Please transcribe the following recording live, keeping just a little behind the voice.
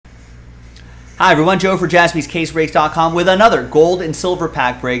Hi everyone, Joe for JaspysCaseBreaks.com with another gold and silver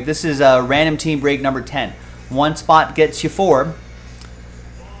pack break. This is a random team break number 10. One spot gets you 4.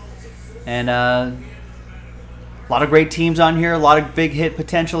 And a lot of great teams on here, a lot of big hit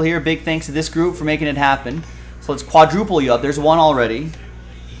potential here. Big thanks to this group for making it happen. So let's quadruple you up. There's 1 already.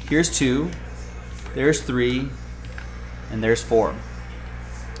 Here's 2. There's 3. And there's 4.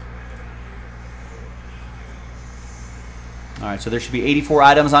 All right, so there should be 84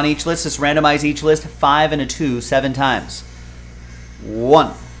 items on each list. Let's randomize each list 5 and a 2 7 times.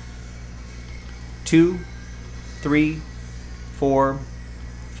 1, 2, 3, 4,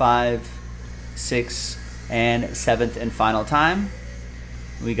 5, 6, and 7th and final time.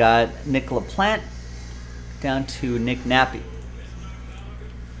 We got Nick LaPlante down to Nick Nappy.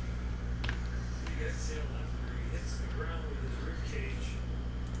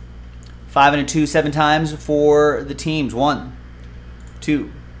 Five and a 2 7 times for the teams. 1,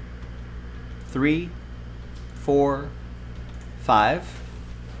 2, 3, 4, 5,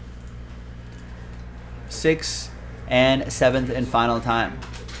 6, and 7th and final time.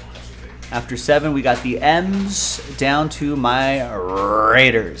 After 7, we got the M's down to my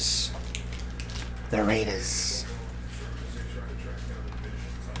Raiders. The Raiders.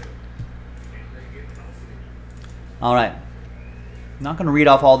 All right. I'm not going to read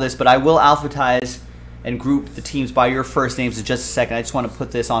off all this, but I will alphabetize and group the teams by your first names in just a second. I just want to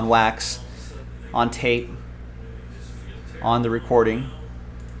put this on wax, on tape, on the recording.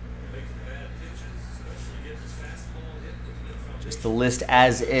 Just the list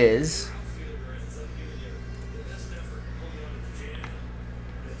as is.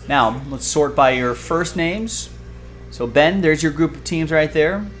 Now, let's sort by your first names. So Ben, there's your group of teams right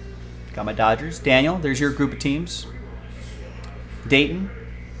there. Got my Dodgers. Daniel, there's your group of teams. Dayton,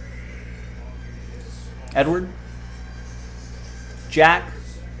 Edward, Jack.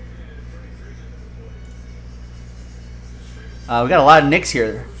 We got a lot of Nicks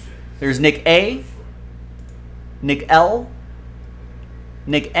here. There's Nick A, Nick L,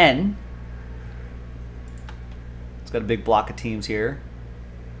 Nick N. It's got a big block of teams here.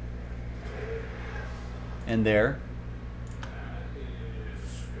 And there.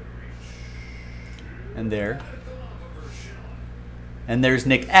 And there. And there's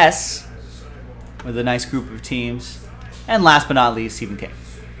Nick S with a nice group of teams. And last but not least, Stephen K.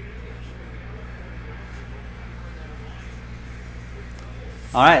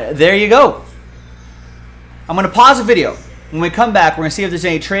 All right, there you go. I'm going to pause the video. When we come back, we're going to see if there's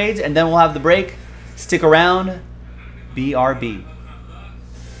any trades, and then we'll have the break. Stick around. BRB.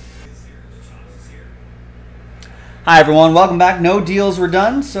 Hi, everyone. Welcome back. No deals were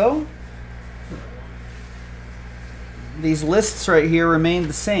done, so these lists right here remain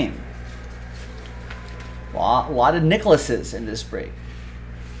the same. A lot of Nicholases in this break.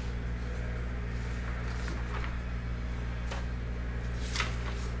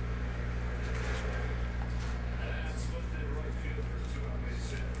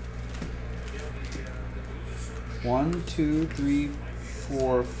 One, 2, 3,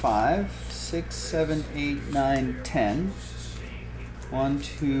 4, 5, 6, 7, 8, 9, 10. 1,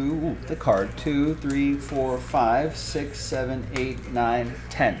 2, the card. 2, 3, 4, 5, 6, 7, 8, 9,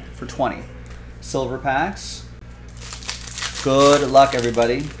 10 for 20. Silver packs. Good luck,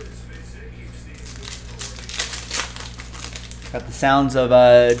 everybody. Got the sounds of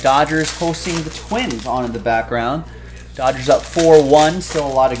Dodgers hosting the Twins on in the background. Dodgers up 4-1. Still a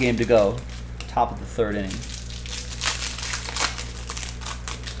lot of game to go. Top of the 3rd inning.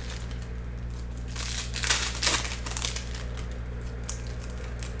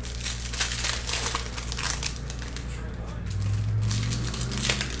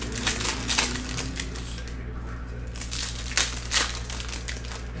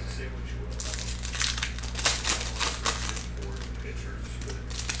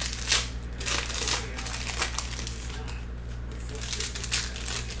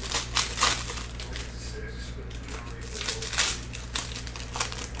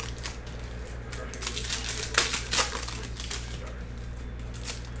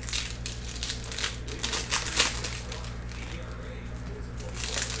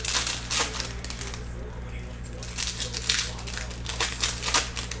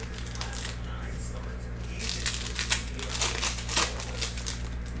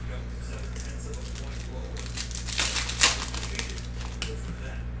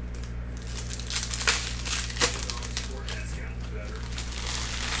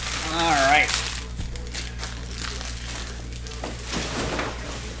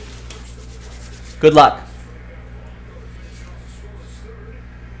 Good luck.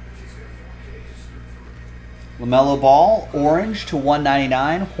 LaMelo Ball, orange to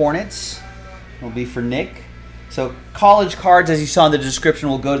 199, Hornets. will be for Nick. So college cards, as you saw in the description,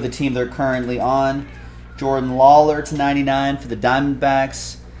 will go to the team they're currently on. Jordan Lawler to 99 for the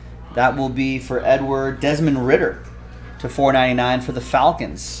Diamondbacks. That will be for Edward. Desmond Ritter to 499 for the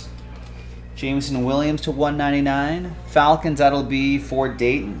Falcons. Jameson Williams to 199. Falcons, that'll be for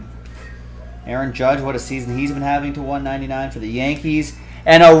Dayton. Aaron Judge, what a season he's been having, to 199 for the Yankees.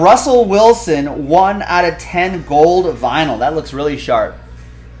 And a Russell Wilson 1 out of 10 gold vinyl. That looks really sharp.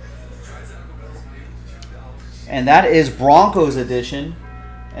 And that is Broncos edition.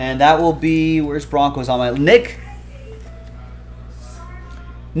 And that will be, where's Broncos on my, Nick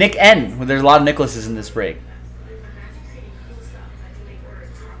N. Well, there's a lot of Nicholases in this break.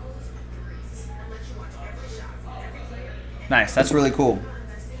 Nice, that's really cool.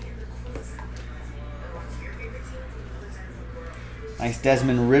 Nice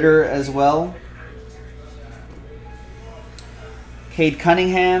Desmond Ritter as well. Cade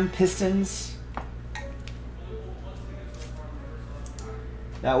Cunningham, Pistons.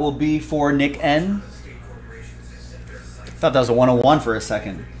 That will be for Nick N. Thought that was a 101 for a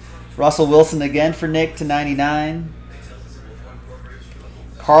second. Russell Wilson again for Nick to 99.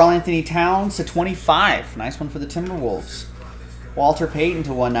 Karl Anthony Towns to 25. Nice one for the Timberwolves. Walter Payton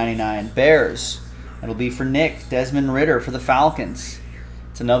to 199. Bears. That'll be for Nick. Desmond Ritter for the Falcons.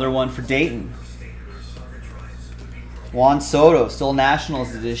 It's another one for Dayton. Juan Soto, still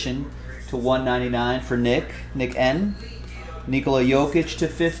Nationals edition, to 199 for Nick. Nick N. Nikola Jokic to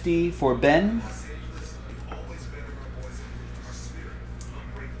 50 for Ben.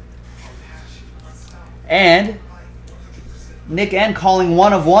 And Nick N calling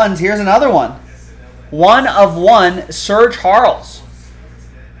 1 of 1s. Here's another one. 1 of 1, Sir Charles.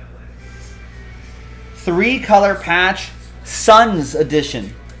 3-color patch, Suns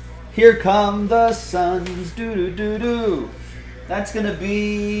edition. Here come the Suns. Doo-doo-doo-doo. That's going to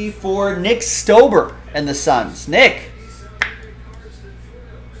be for Nick Stober and the Suns. Nick.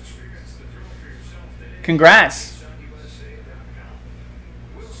 Congrats.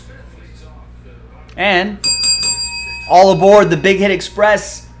 And all aboard the Big Hit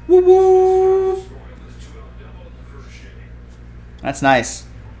Express. Woo woo. That's nice.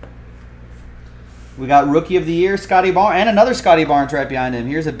 We got Rookie of the Year, Scotty Barnes, and another Scotty Barnes right behind him.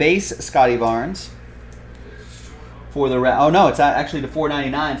 Here's a base Scotty Barnes for the oh no, it's actually to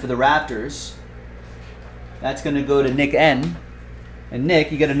 499 for the Raptors. That's going to go to Nick N. And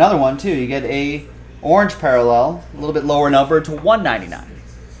Nick, you get another one too. You get a orange parallel, a little bit lower number, to 199.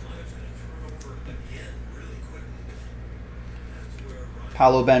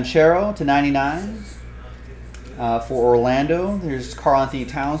 Paolo Banchero to 99 for Orlando. There's Karl Anthony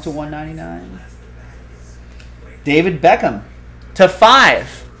Towns to 199. David Beckham to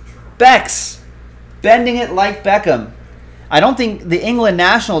 5. Becks, bending it like Beckham. I don't think the England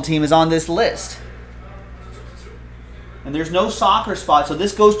national team is on this list. And there's no soccer spot, so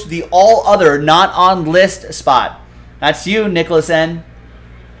this goes to the all other, not on list spot. That's you, Nicholas N.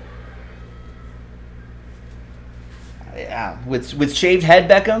 Yeah, with shaved head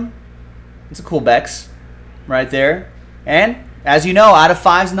Beckham. It's a cool Becks right there. And, as you know, out of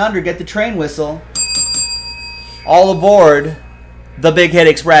 5s and under, get the train whistle. All aboard the Big Hit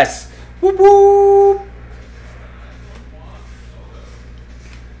Express. Whoop, whoop.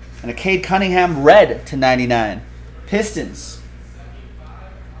 And a Cade Cunningham red to 99. Pistons.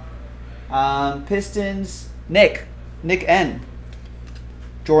 Pistons. Nick N.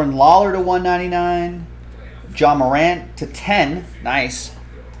 Jordan Lawler to 199. John Morant to 10. Nice.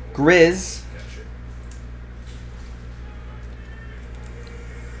 Grizz.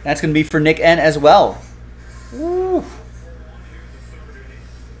 That's going to be for Nick N as well. Woo.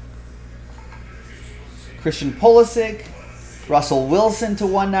 Christian Pulisic. Russell Wilson to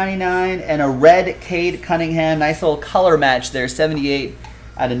 199, and a red Cade Cunningham. Nice little color match there. 78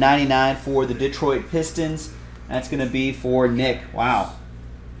 out of 99 for the Detroit Pistons. That's going to be for Nick. Wow.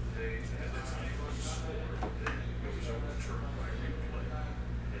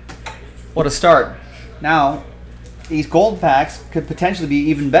 What a start. Now, these gold packs could potentially be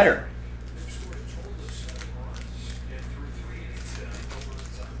even better.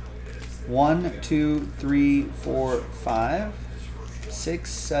 One, two, three, four, 5, 6,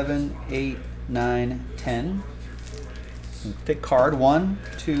 7, 8, 9, 10. Pick card 1,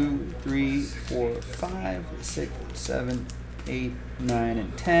 2, 3, 4, 5, 6, 7, 8, 9,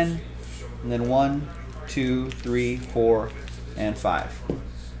 and 10. And then 1, 2, 3, 4, and 5.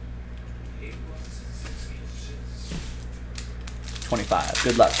 25.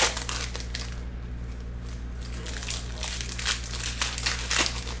 Good luck.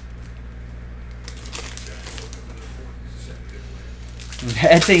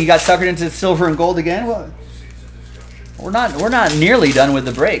 Ed saying you got suckered into silver and gold again. Well, we're not nearly done with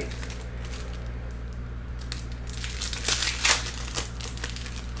the break.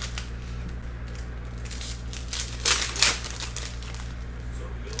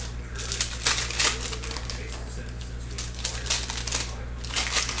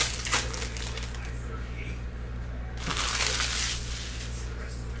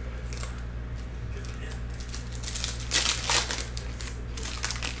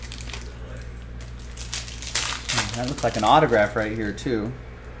 That looks like an autograph right here, too.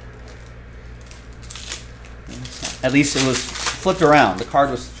 At least it was flipped around. The card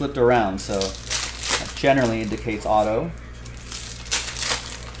was flipped around, so that generally indicates auto.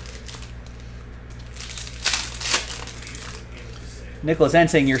 Nicholas N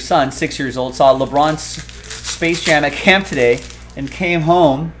saying your son, 6 years old, saw LeBron's Space Jam at camp today and came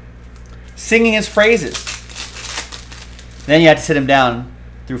home singing his praises. Then you had to sit him down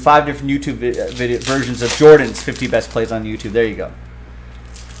through 5 different YouTube video versions of Jordan's 50 best plays on YouTube. There you go.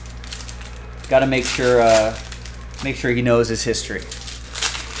 Got to make sure he knows his history.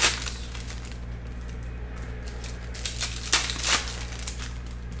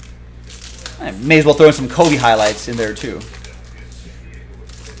 I may as well throw in some Kobe highlights in there too.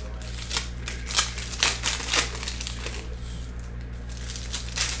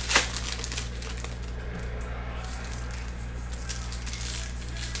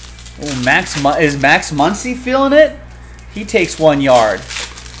 Oh, is Max Muncy feeling it? He takes 1 yard.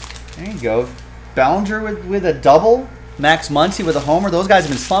 There you go. Ballinger with a double. Max Muncy with a homer. Those guys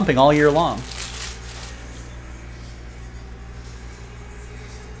have been slumping all year long.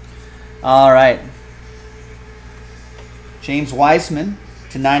 All right. James Weissman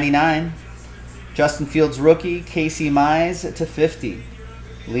to 99. Justin Fields rookie. Casey Mize to 50.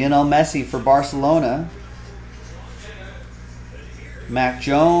 Lionel Messi for Barcelona. Mac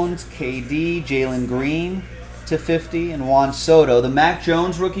Jones, KD, Jalen Green to 50, and Juan Soto. The Mac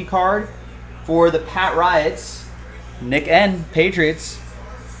Jones rookie card for the Pat Riots. Nick N, Patriots.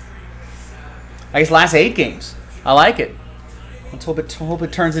 I guess last 8 games. I like it. Let's hope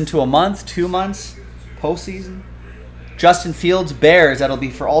it turns into a month, 2 months, postseason. Justin Fields, Bears. That'll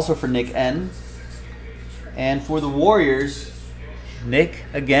be also for Nick N. And for the Warriors, Nick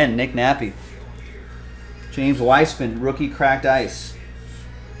Nappy. James Weissman, rookie cracked ice.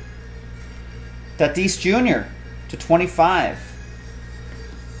 Tatis Jr. to 25.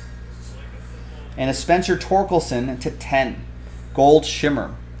 And a Spencer Torkelson to 10. Gold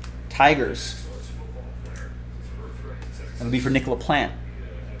Shimmer. Tigers. That'll be for Nick LaPlante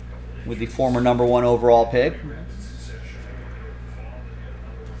with the former #1 overall pick.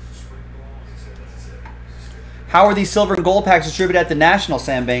 How are these silver and gold packs distributed at the National,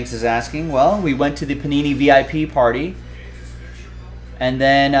 Sam Banks is asking. Well, we went to the Panini VIP party. And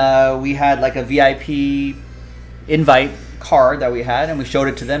then we had like a VIP invite card that we had, and we showed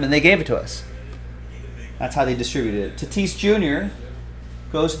it to them, and they gave it to us. That's how they distributed it. Tatis Jr.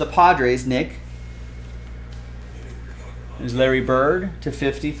 goes to the Padres, Nick. There's Larry Bird to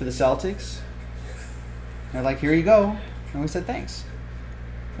 50 for the Celtics. They're like, here you go. And we said, thanks.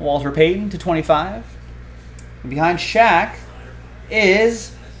 Walter Payton to 25. And behind Shaq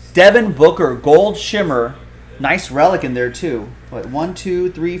is Devin Booker, Gold Shimmer. Nice relic in there, too. What, 1,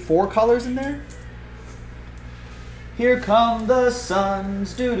 2, 3, 4 colors in there? Here come the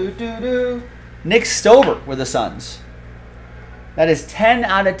Suns. Do-do-do-do. Nick Stover with the Suns. That is 10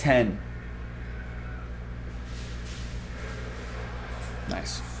 out of 10.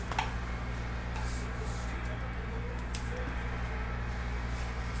 Nice.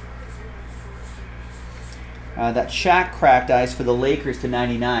 That Shaq cracked ice for the Lakers to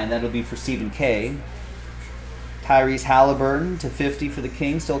 99. That'll be for Stephen K. Tyrese Halliburton to 50 for the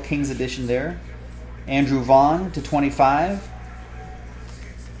Kings. Still Kings edition there. Andrew Vaughn to 25.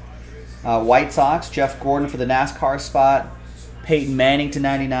 White Sox, Jeff Gordon for the NASCAR spot. Peyton Manning to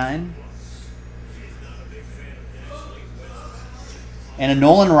 99. And a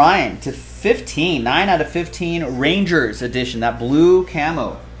Nolan Ryan to 15. 9 out of 15. Rangers edition. That blue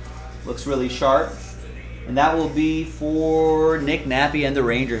camo. Looks really sharp. And that will be for Nick Nappy and the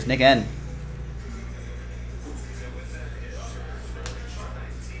Rangers. Nick N.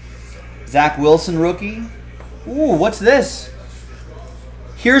 Zach Wilson rookie. Ooh, what's this?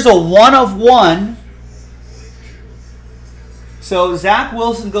 Here's a 1 of 1. So Zach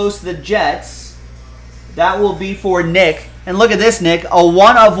Wilson goes to the Jets. That will be for Nick. And look at this, Nick. A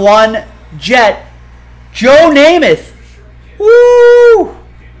 1 of 1 Jet. Joe Namath. Woo!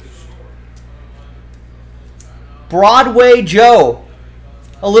 Broadway Joe.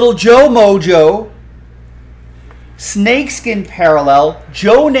 A little Joe Mojo. Snakeskin parallel,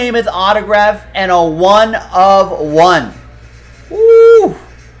 Joe Namath autograph, and a 1 of 1. Woo!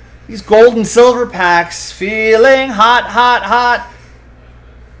 These gold and silver packs feeling hot, hot, hot.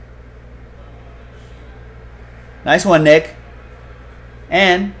 Nice one, Nick.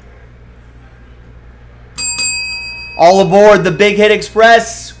 And all aboard the Big Hit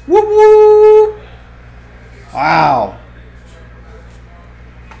Express. Woo woo! Wow.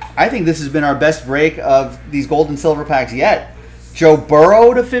 I think this has been our best break of these gold and silver packs yet. Joe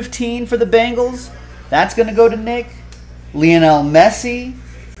Burrow to 15 for the Bengals. That's going to go to Nick. Lionel Messi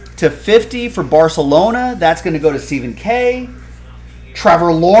to 50 for Barcelona. That's going to go to Stephen K.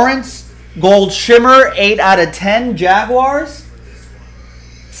 Trevor Lawrence, gold shimmer, 8 out of 10, Jaguars.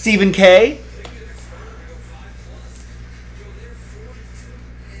 Stephen K.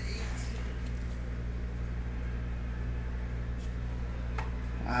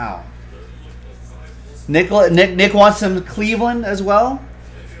 Wow. Nick wants some Cleveland as well.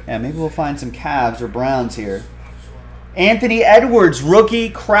 Yeah, maybe we'll find some Cavs or Browns here. Anthony Edwards, rookie,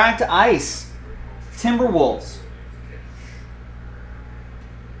 cracked ice. Timberwolves.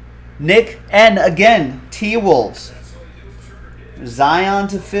 Nick N again, T-Wolves. Zion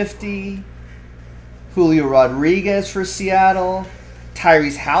to 50. Julio Rodriguez for Seattle.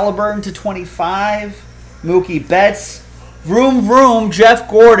 Tyrese Halliburton to 25. Mookie Betts. Vroom Vroom, Jeff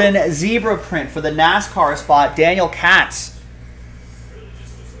Gordon, zebra print for the NASCAR spot. Daniel Katz.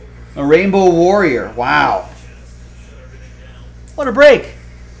 A Rainbow Warrior. Wow. What a break.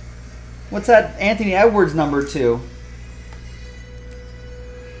 What's that Anthony Edwards number 2?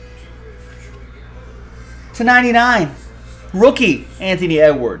 /99. Rookie Anthony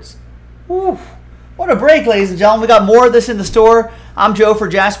Edwards. Whew. What a break, ladies and gentlemen. We got more of this in the store. I'm Joe for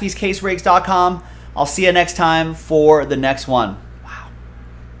JaspysCaseBreaks.com. I'll see you next time for the next one. Wow.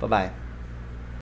 Bye-bye.